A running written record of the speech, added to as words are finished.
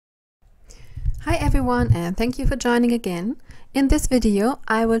everyone, and thank you for joining again. In this video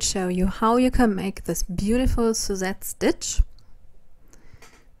I will show you how you can make this beautiful Suzette stitch.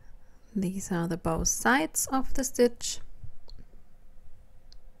 These are the both sides of the stitch.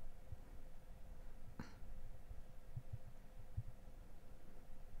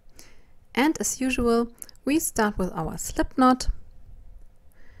 And as usual, we start with our slip knot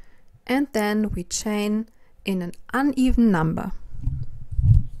and then we chain in an uneven number.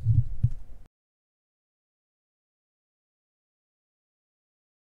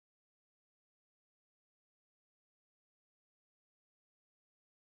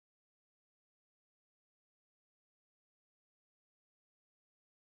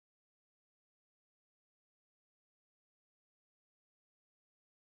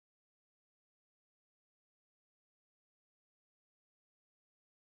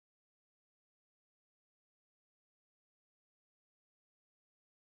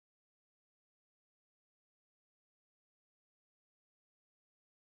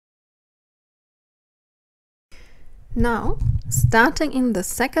 Now, starting in the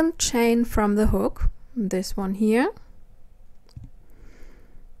second chain from the hook, this one here,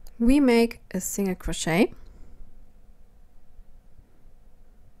 we make a single crochet,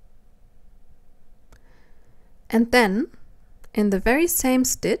 and then in the very same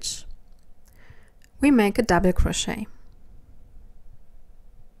stitch we make a double crochet.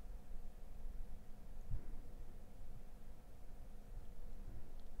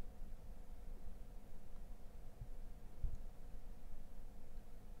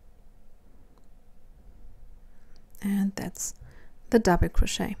 And that's the double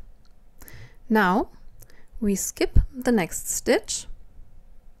crochet. Now we skip the next stitch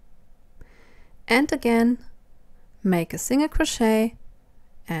and again make a single crochet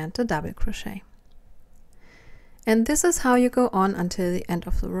and a double crochet. And this is how you go on until the end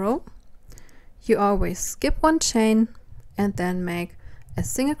of the row. You always skip one chain and then make a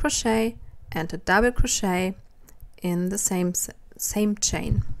single crochet and a double crochet in the same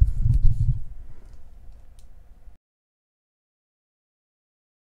chain.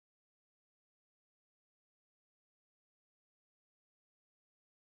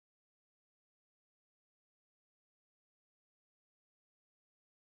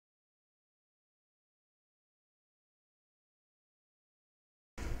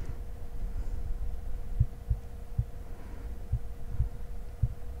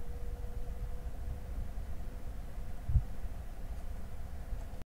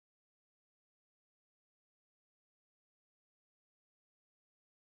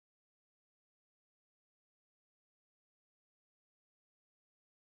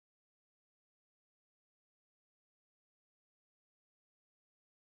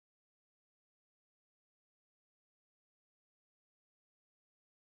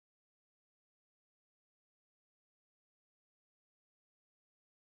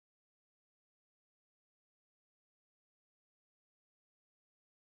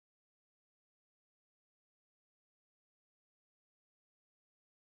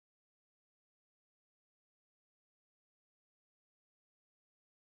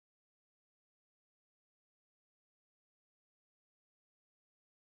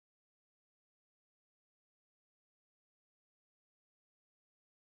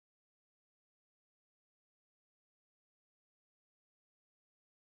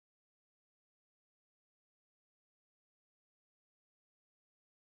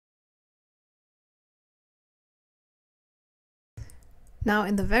 Now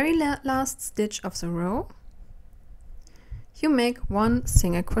in the very last stitch of the row, you make one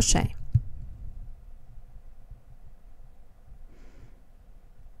single crochet.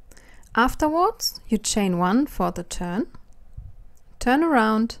 Afterwards, you chain one for the turn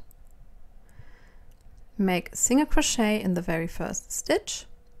around, make a single crochet in the very first stitch,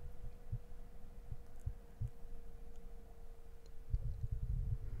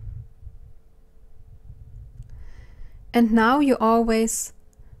 and now you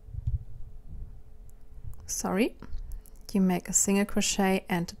make a single crochet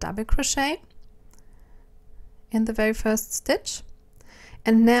and a double crochet in the very first stitch,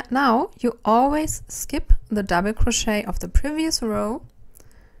 and now you always skip the double crochet of the previous row,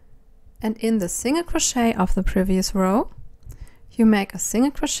 and in the single crochet of the previous row you make a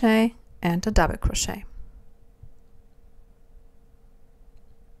single crochet and a double crochet.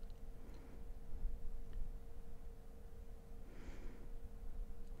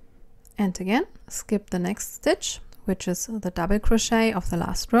 And again skip the next stitch, which is the double crochet of the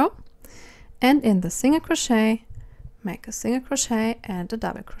last row, and in the single crochet make a single crochet and a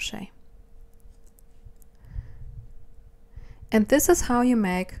double crochet. And this is how you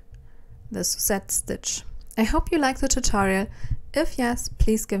make the Suzette Stitch. I hope you liked the tutorial. If yes,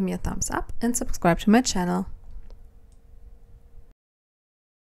 please give me a thumbs up and subscribe to my channel.